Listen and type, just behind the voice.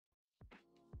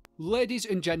Ladies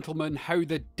and gentlemen, how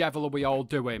the devil are we all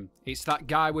doing? It's that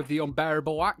guy with the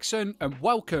unbearable accent, and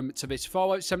welcome to this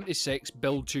Fallout 76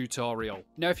 build tutorial.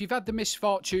 Now, if you've had the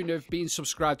misfortune of being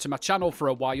subscribed to my channel for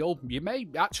a while, you may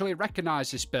actually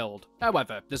recognise this build.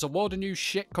 However, there's a load of new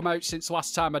shit come out since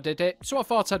last time I did it, so I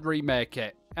thought I'd remake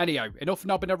it. Anyhow, enough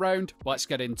knobbing around, let's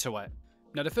get into it.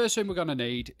 Now, the first thing we're going to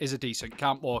need is a decent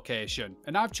camp location,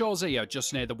 and I've chose here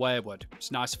just near the Wayward. It's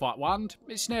nice flat land,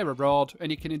 it's near a road, and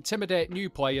you can intimidate new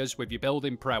players with your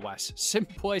building prowess.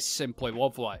 Simply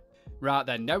lovely. Right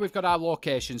then, now we've got our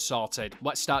location sorted,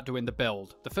 let's start doing the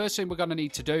build. The first thing we're going to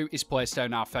need to do is place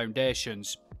down our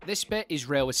foundations. This bit is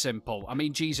really simple. I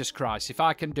mean, Jesus Christ, if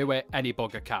I can do it, any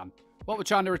bugger can. What we're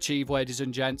trying to achieve, ladies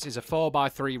and gents, is a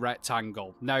 4x3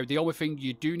 rectangle. Now, the only thing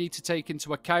you do need to take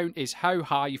into account is how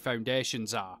high your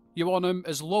foundations are. You want them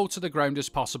as low to the ground as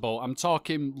possible. I'm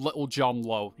talking Little John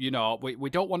low. You know,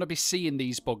 we don't want to be seeing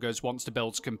these buggers once the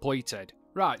build's completed.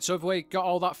 Right, so have we got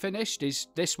all that finished? Is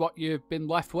this what you've been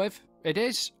left with? It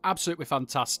is? Absolutely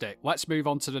fantastic. Let's move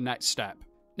on to the next step.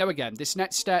 Now again, this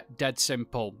next step, dead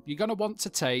simple. You're going to want to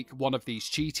take one of these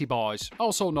cheaty boys,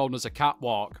 also known as a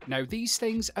catwalk. Now these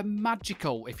things are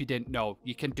magical if you didn't know.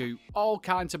 You can do all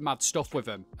kinds of mad stuff with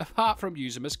them, apart from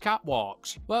use them as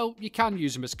catwalks. Well, you can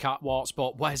use them as catwalks,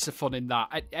 but where's the fun in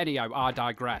that? Anyhow, I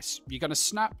digress. You're going to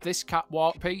snap this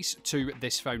catwalk piece to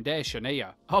this foundation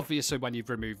here. Obviously when you've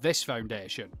removed this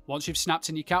foundation. Once you've snapped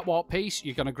in your catwalk piece,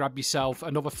 you're going to grab yourself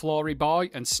another floory boy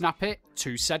and snap it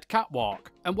to said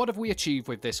catwalk. And what have we achieved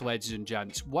with this, ladies and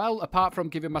gents? Well, apart from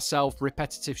giving myself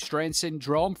repetitive strain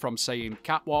syndrome from saying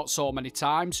catwalk so many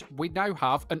times, we now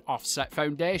have an offset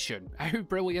foundation. How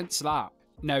brilliant's that?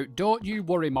 Now, don't you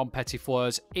worry, Mon Petit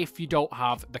Fleurs, if you don't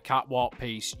have the catwalk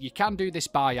piece. You can do this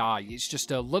by eye. It's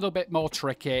just a little bit more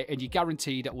tricky, and you're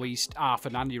guaranteed at least half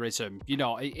an aneurysm. You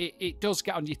know, it does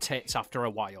get on your tits after a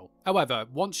while. However,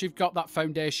 once you've got that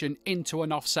foundation into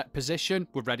an offset position,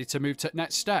 we're ready to move to the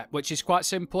next step, which is quite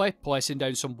simply placing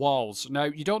down some walls. Now,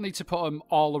 you don't need to put them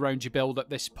all around your build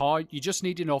at this point. You just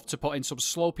need enough to put in some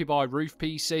slopey boy roof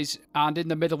pieces, and in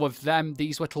the middle of them,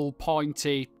 these little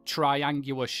pointy,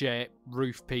 triangular shape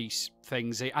roof piece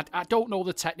things. I don't know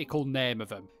the technical name of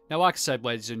them. Now, like I said,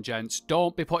 ladies and gents,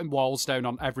 don't be putting walls down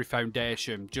on every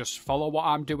foundation. Just follow what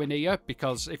I'm doing here,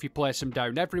 because if you place them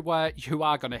down everywhere, you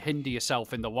are going to hinder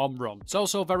yourself in the long run. It's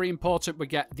also very important we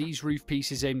get these roof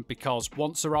pieces in, because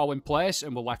once they're all in place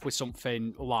and we're left with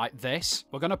something like this,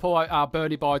 we're going to pull out our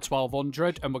Bernie Boy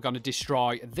 1200 and we're going to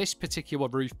destroy this particular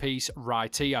roof piece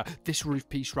right here. This roof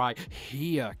piece right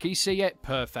here. Can you see it?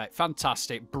 Perfect.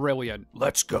 Fantastic. Brilliant.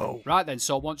 Let's go. Right then,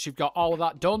 so once you've got all of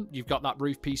that done, you've got that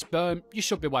roof piece burnt, you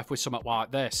should be left with something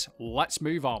like this. Let's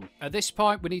move on. At this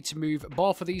point, we need to move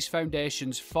both of these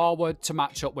foundations forward to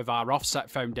match up with our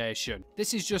offset foundation.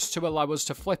 This is just to allow us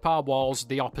to flip our walls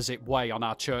the opposite way on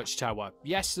our church tower.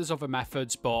 Yes, there's other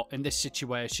methods, but in this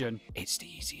situation, it's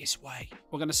the easiest way.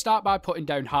 We're going to start by putting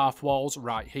down half walls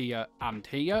right here and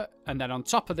here, and then on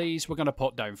top of these, we're going to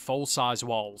put down full-size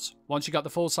walls. Once you've got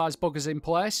the full-size buggers in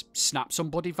place, snap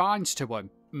some bloody vines to them.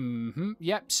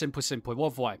 Yep, simply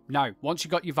lovely. Now, once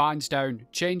you've got your vines down,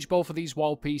 change both of these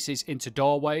wall pieces into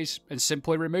doorways and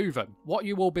simply remove them. What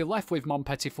you will be left with, Mon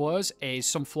Petit Fleurs, is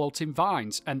some floating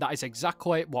vines, and that is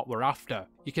exactly what we're after.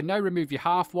 You can now remove your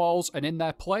half walls and in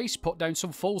their place put down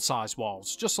some full-size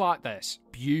walls, just like this.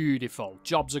 Beautiful.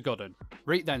 Job's a good one.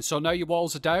 Right then, so now your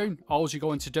walls are down, all you're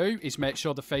going to do is make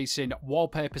sure they're facing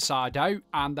wallpaper side out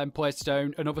and then place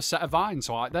down another set of vines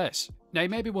like this. Now you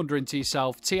may be wondering to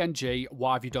yourself, TNG,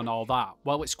 why have you done all that?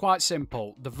 Well, it's quite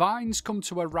simple. The vines come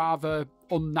to a rather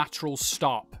unnatural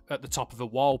stop at the top of a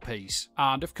wall piece.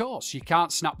 And of course, you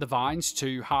can't snap the vines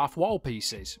to half wall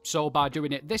pieces. So by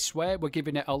doing it this way, we're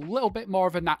giving it a little bit more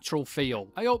of a natural feel.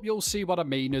 I hope you'll see what I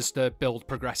mean as the build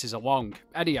progresses along.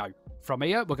 Anyhow, from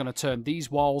here, we're going to turn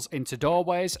these walls into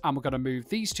doorways and we're going to move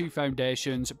these two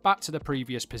foundations back to the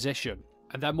previous position.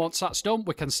 And then once that's done,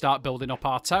 we can start building up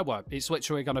our tower. It's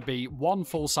literally going to be one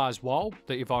full-size wall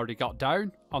that you've already got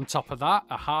down. On top of that,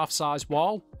 a half-size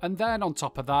wall. And then on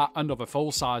top of that, another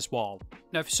full-size wall.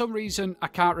 Now, for some reason, I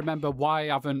can't remember why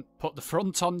I haven't put the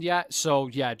front on yet. So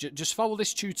yeah, just follow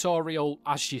this tutorial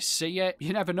as you see it.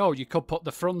 You never know, you could put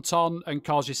the front on and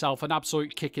cause yourself an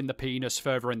absolute kick in the penis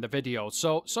further in the video.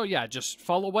 So yeah, just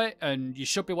follow it and you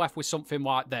should be left with something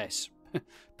like this.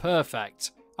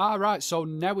 Perfect. Alright, so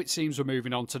now it seems we're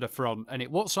moving on to the front, and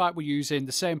it looks like we're using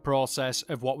the same process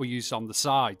of what we used on the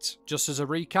sides. Just as a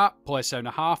recap, place down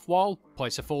a half wall,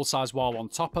 place a full-size wall on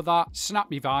top of that,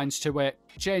 snap your vines to it,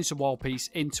 change the wall piece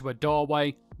into a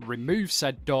doorway, remove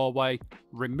said doorway,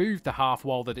 remove the half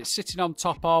wall that it's sitting on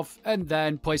top of, and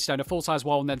then place down a full-size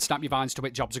wall and then snap your vines to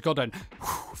it. Jobs are good. And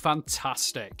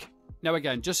fantastic. Now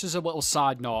again, just as a little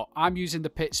side note, I'm using the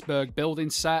Pittsburgh building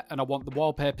set and I want the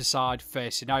wallpaper side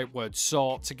facing outwards.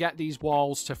 So to get these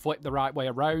walls to flip the right way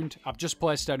around, I've just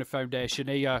placed down a foundation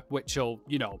here, which will,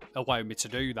 allow me to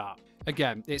do that.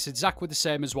 Again, it's exactly the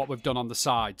same as what we've done on the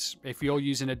sides. If you're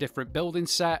using a different building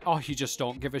set or you just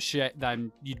don't give a shit,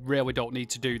 then you really don't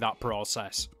need to do that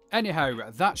process. Anyhow,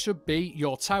 that should be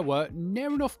your tower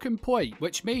near enough complete,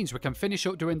 which means we can finish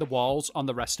up doing the walls on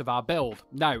the rest of our build.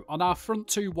 Now, on our front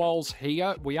two walls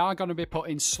here, we are going to be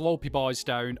putting slopey boys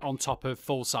down on top of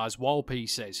full-size wall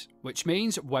pieces, which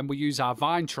means when we use our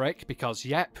vine trick, because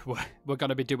yep, we're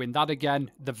going to be doing that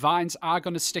again, the vines are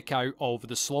going to stick out over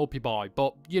the slopey boy,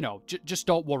 but just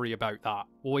don't worry about that.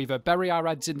 We'll either bury our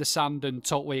heads in the sand and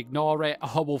totally ignore it,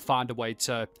 or we'll find a way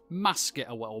to mask it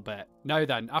a little bit. Now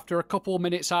then, after a couple of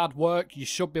minutes hard work, you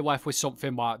should be left with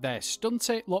something like this. Doesn't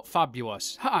it look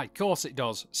fabulous? Hi, of course it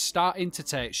does. Starting to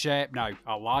take shape now.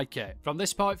 I like it. From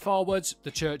this point forwards,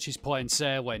 the church is plain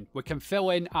sailing. We can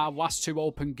fill in our last two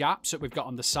open gaps that we've got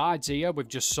on the sides here with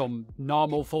just some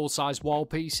normal full-size wall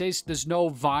pieces. There's no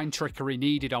vine trickery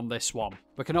needed on this one.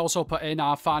 We can also put in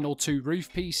our final two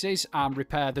roof pieces and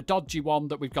repair the dodgy one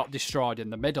that we've got destroyed in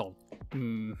the middle.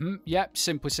 Yep,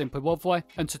 simply lovely.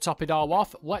 And to top it all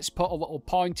off, let's put a little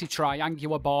pointy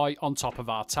triangular boy on top of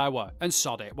our tower. And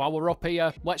sod it, while we're up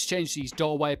here, let's change these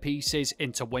doorway pieces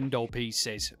into window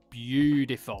pieces.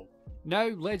 Beautiful. Now,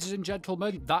 ladies and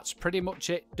gentlemen, that's pretty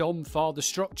much it done for the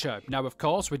structure. Now, of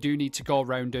course, we do need to go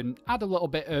around and add a little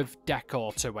bit of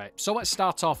decor to it. So let's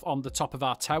start off on the top of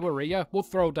our tower here. We'll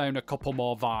throw down a couple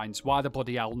more vines. Why the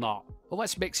bloody hell not? Well,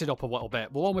 let's mix it up a little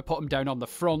bit. We'll only put them down on the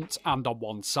front and on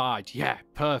one side. Yeah,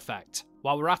 perfect.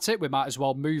 While we're at it, we might as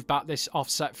well move back this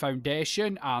offset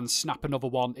foundation and snap another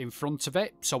one in front of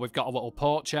it. So we've got a little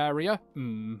porch area.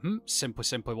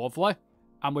 Simply lovely.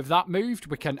 And with that moved,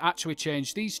 we can actually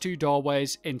change these two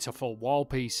doorways into full wall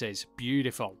pieces.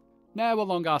 Beautiful. Now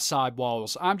along our side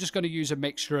walls, I'm just going to use a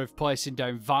mixture of placing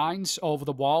down vines over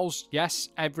the walls. Yes,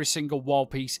 every single wall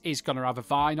piece is going to have a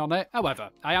vine on it. However,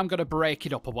 I am going to break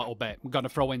it up a little bit. I'm going to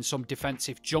throw in some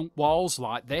defensive junk walls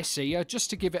like this here, just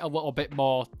to give it a little bit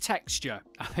more texture,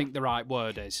 I think the right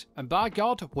word is. And by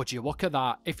God, would you look at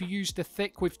that. If you use the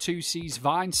thick with 2C's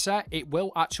vine set, it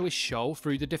will actually show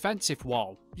through the defensive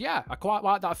wall. Yeah, I quite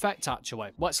like that effect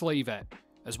actually. Let's leave it.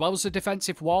 As well as the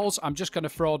defensive walls, I'm just going to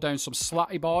throw down some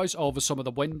slatty boys over some of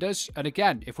the windows. And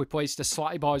again, if we place the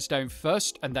slatty boys down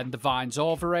first and then the vines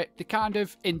over it, they kind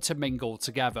of intermingle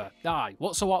together. Aye,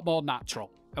 what's a lot more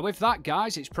natural? And with that,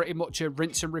 guys, it's pretty much a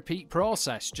rinse and repeat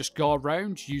process. Just go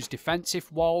around, use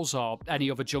defensive walls or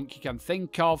any other junk you can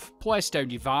think of, place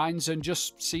down your vines and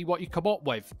just see what you come up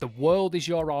with. The world is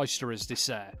your oyster, as they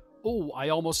say. Oh, I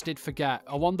almost did forget.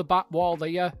 Along the back wall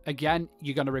there, again,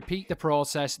 you're going to repeat the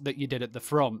process that you did at the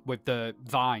front with the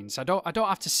vines. I don't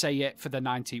have to say it for the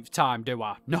 19th time, do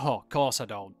I? No, of course I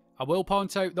don't. I will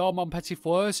point out though, mon petit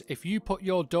fleurs, if you put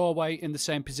your doorway in the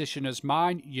same position as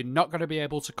mine, you're not going to be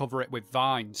able to cover it with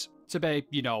vines. To be,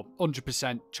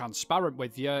 100% transparent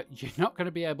with you, you're not going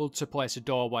to be able to place a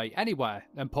doorway anywhere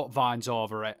and put vines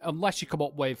over it, unless you come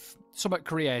up with something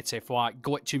creative, like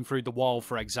glitching through the wall,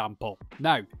 for example.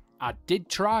 Now, I did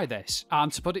try this,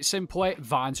 and to put it simply,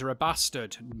 vines are a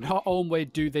bastard. Not only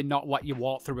do they not let you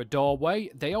walk through a doorway,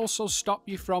 they also stop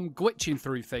you from glitching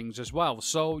through things as well.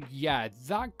 So yeah,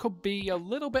 that could be a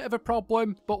little bit of a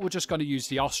problem, but we're just going to use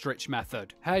the ostrich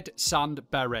method. Head, sand,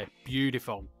 bury.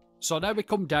 Beautiful. So now we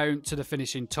come down to the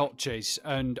finishing touches,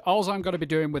 and all I'm going to be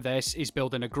doing with this is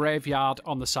building a graveyard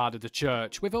on the side of the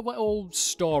church with a little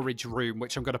storage room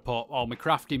which I'm going to put all my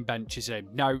crafting benches in.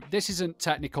 Now, this isn't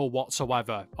technical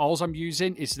whatsoever. All I'm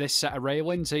using is this set of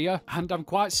railings here, and I'm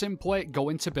quite simply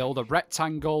going to build a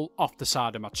rectangle off the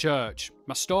side of my church.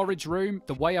 My storage room,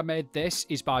 the way I made this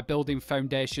is by building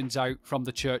foundations out from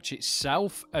the church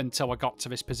itself until I got to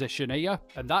this position here,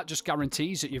 and that just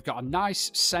guarantees that you've got a nice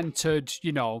centered,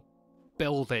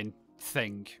 building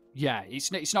thing. Yeah,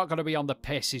 it's not going to be on the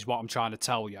piss is what I'm trying to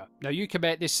tell you. Now, you can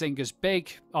make this thing as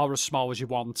big or as small as you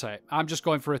want it. I'm just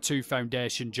going for a 2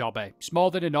 foundation jobby. It's more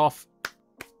than enough.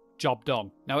 Job done.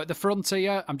 Now, at the front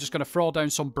here, I'm just going to throw down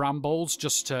some brambles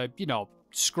just to,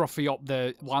 scruffy up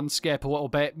the landscape a little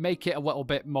bit, make it a little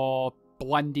bit more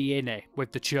blendy in it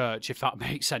with the church, if that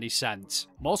makes any sense.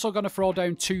 I'm also going to throw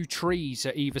down 2 trees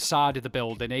at either side of the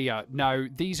building here. Now,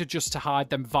 these are just to hide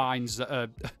them vines that are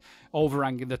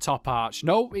overhanging the top arch.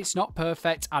 No, it's not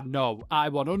perfect, and no, I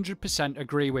 100%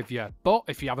 agree with you. But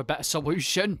if you have a better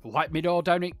solution, let me know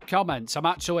down in comments. I'm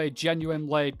actually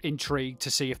genuinely intrigued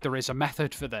to see if there is a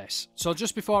method for this. So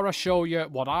just before I show you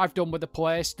what I've done with the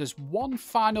place, there's one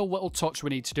final little touch we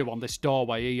need to do on this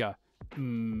doorway here.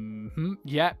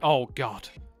 Yep. Oh, God.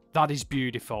 That is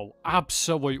beautiful.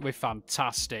 Absolutely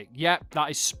fantastic. Yep,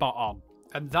 that is spot on.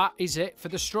 And that is it for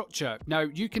the structure. Now,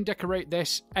 you can decorate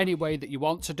this any way that you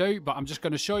want to do, but I'm just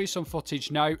going to show you some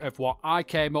footage now of what I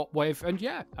came up with. And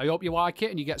yeah, I hope you like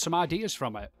it and you get some ideas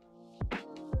from it.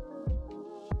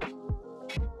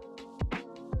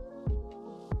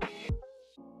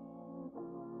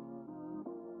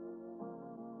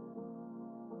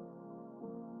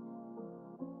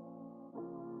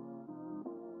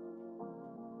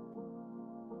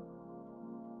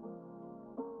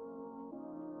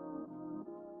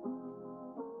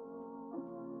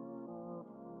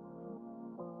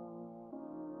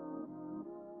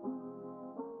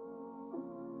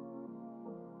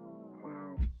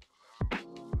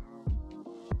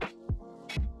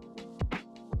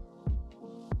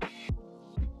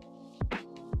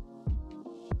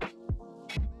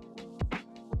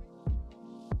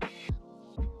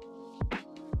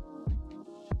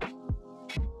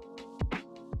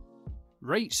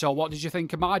 Right, so what did you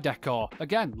think of my decor?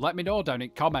 Again, let me know down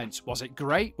in comments. Was it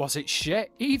great? Was it shit?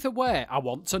 Either way, I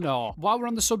want to know. While we're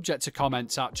on the subject of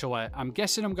comments, actually, I'm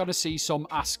guessing I'm going to see some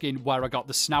asking where I got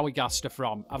the Snowigaster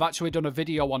from. I've actually done a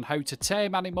video on how to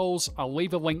tame animals. I'll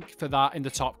leave a link for that in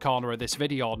the top corner of this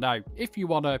video now, if you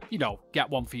want to, you know, get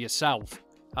one for yourself.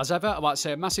 As ever, I'd like to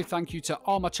say a massive thank you to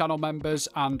all my channel members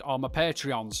and all my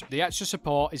Patreons. The extra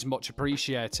support is much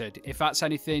appreciated. If that's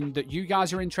anything that you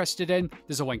guys are interested in,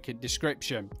 there's a link in the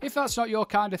description. If that's not your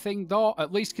kind of thing though,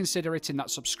 at least consider hitting that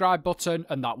subscribe button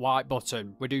and that like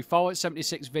button. We do Fallout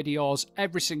 76 videos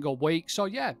every single week, so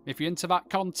yeah, if you're into that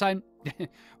content,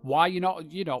 why you're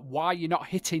not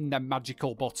hitting them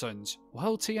magical buttons?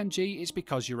 Well, TNG, it's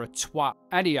because you're a twat.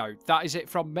 Anyhow, that is it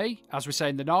from me. As we say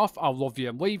in the north, I'll love you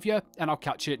and leave you, and I'll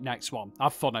catch you at next one.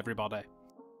 Have fun, everybody.